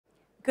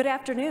Good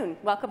afternoon.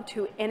 Welcome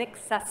to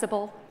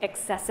Inaccessible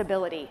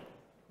Accessibility,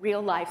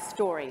 real-life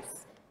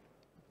stories.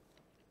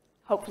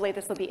 Hopefully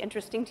this will be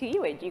interesting to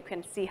you and you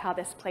can see how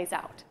this plays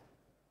out.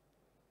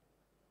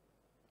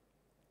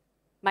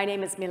 My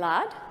name is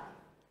Milad.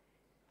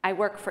 I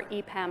work for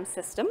EPAM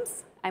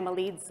Systems. I'm a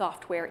lead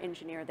software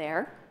engineer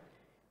there.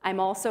 I'm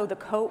also the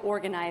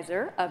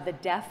co-organizer of the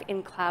Deaf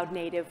in Cloud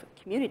Native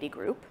community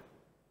group.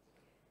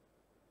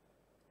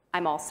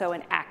 I'm also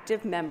an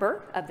active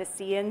member of the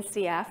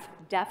CNCF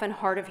Deaf and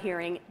Hard of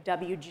Hearing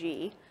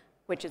WG,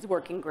 which is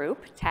working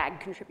group,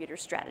 Tag Contributor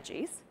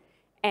Strategies.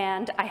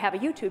 And I have a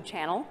YouTube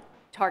channel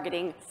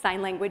targeting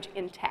sign language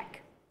in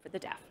tech for the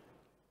deaf.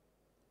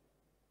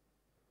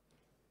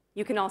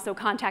 You can also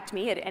contact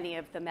me at any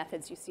of the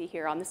methods you see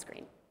here on the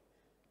screen.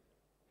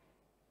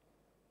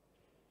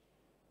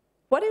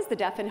 What is the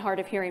Deaf and Hard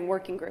of Hearing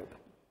Working Group?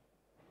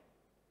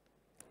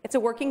 It's a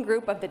working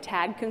group of the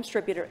Tag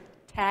Contributor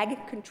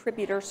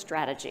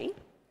Strategy,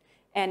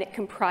 and it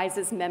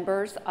comprises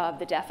members of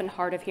the deaf and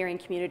hard of hearing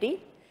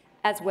community,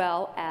 as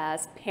well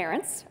as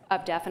parents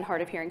of deaf and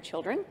hard of hearing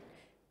children,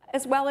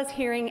 as well as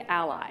hearing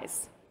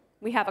allies.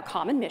 We have a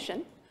common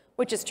mission,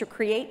 which is to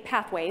create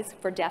pathways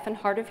for deaf and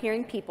hard of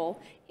hearing people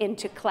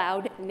into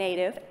cloud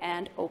native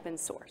and open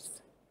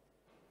source.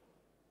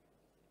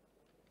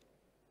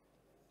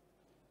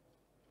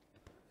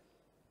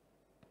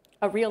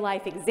 A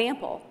real-life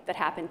example that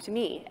happened to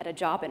me at a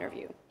job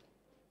interview.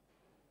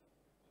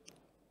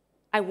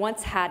 I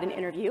once had an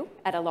interview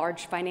at a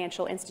large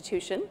financial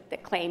institution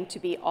that claimed to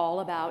be all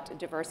about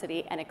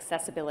diversity and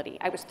accessibility.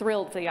 I was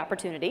thrilled for the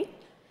opportunity,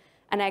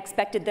 and I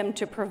expected them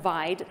to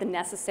provide the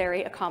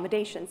necessary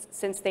accommodations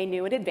since they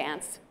knew in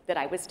advance that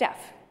I was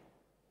deaf.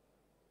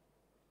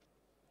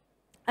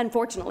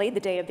 Unfortunately, the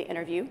day of the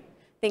interview,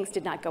 things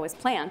did not go as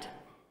planned.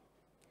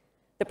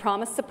 The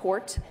promised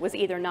support was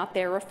either not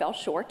there or fell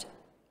short,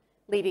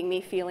 leaving me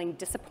feeling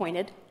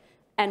disappointed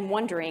and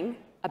wondering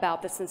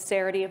about the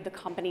sincerity of the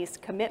company's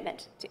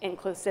commitment to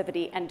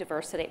inclusivity and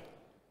diversity.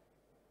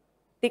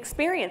 The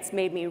experience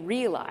made me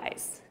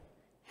realize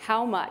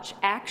how much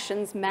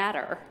actions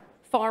matter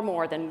far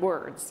more than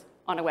words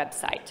on a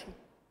website.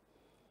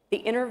 The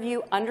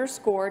interview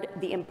underscored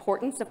the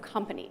importance of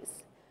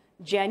companies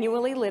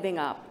genuinely living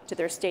up to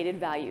their stated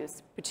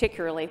values,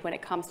 particularly when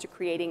it comes to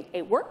creating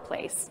a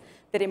workplace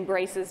that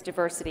embraces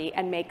diversity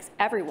and makes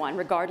everyone,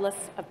 regardless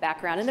of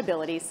background and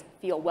abilities,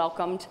 feel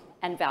welcomed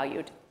and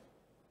valued.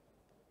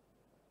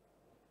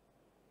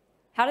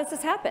 How does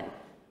this happen?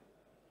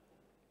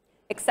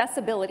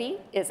 Accessibility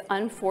is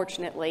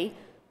unfortunately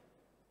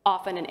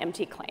often an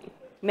empty claim.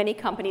 Many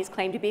companies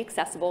claim to be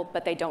accessible,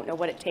 but they don't know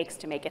what it takes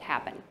to make it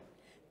happen.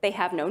 They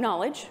have no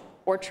knowledge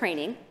or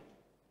training,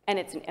 and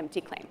it's an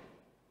empty claim.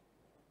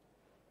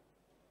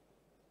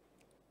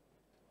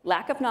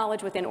 Lack of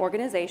knowledge within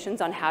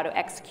organizations on how to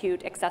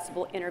execute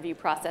accessible interview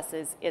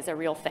processes is a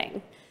real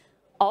thing.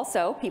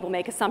 Also, people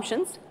make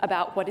assumptions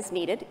about what is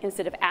needed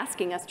instead of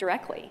asking us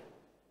directly.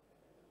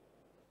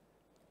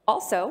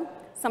 Also,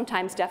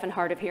 sometimes deaf and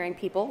hard of hearing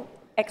people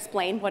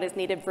explain what is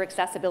needed for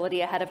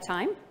accessibility ahead of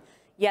time,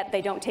 yet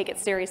they don't take it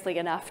seriously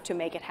enough to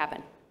make it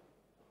happen.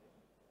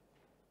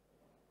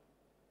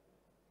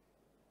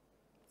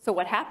 So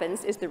what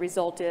happens is the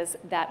result is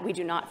that we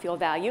do not feel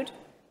valued,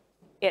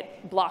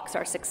 it blocks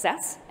our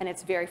success, and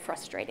it's very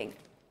frustrating.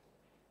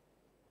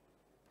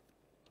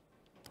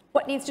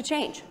 What needs to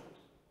change?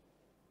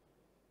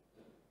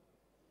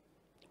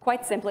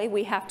 Quite simply,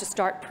 we have to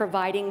start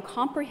providing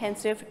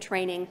comprehensive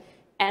training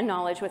and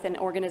knowledge within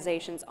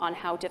organizations on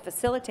how to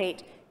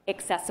facilitate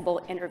accessible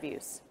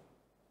interviews.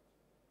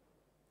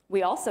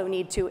 We also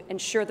need to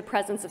ensure the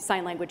presence of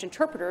sign language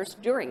interpreters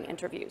during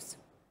interviews.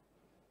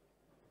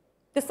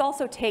 This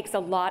also takes a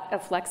lot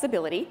of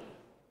flexibility,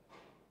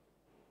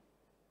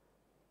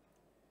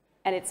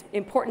 and it's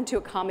important to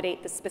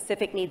accommodate the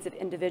specific needs of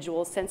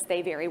individuals since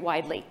they vary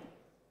widely.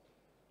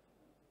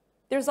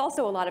 There's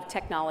also a lot of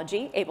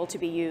technology able to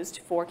be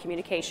used for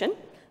communication,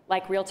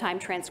 like real-time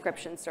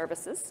transcription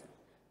services.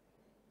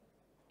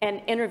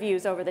 And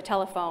interviews over the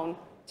telephone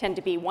tend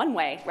to be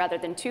one-way rather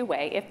than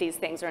two-way if these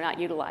things are not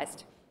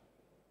utilized.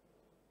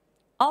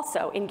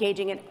 Also,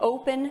 engaging in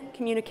open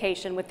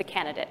communication with the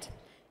candidate,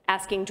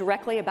 asking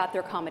directly about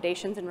their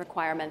accommodations and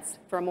requirements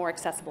for a more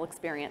accessible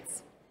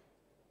experience.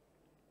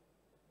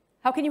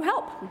 How can you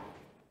help?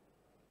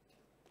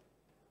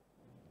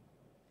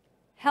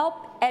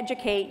 Help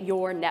educate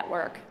your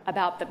network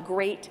about the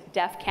great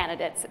deaf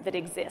candidates that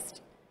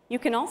exist. You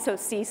can also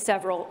see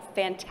several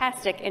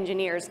fantastic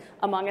engineers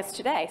among us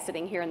today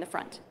sitting here in the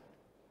front.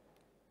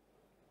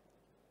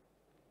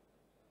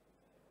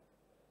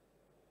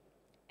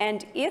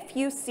 And if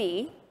you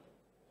see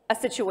a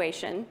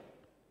situation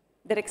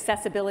that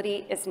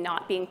accessibility is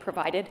not being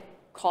provided,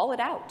 call it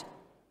out.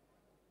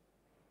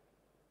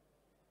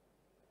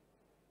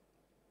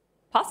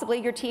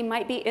 Possibly your team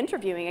might be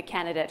interviewing a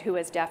candidate who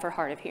is deaf or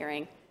hard of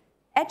hearing.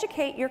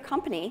 Educate your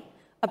company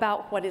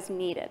about what is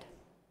needed.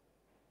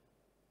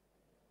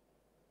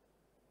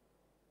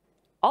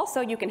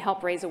 Also, you can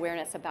help raise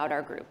awareness about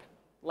our group,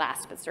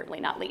 last but certainly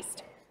not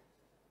least.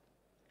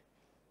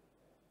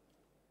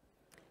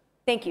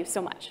 Thank you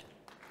so much.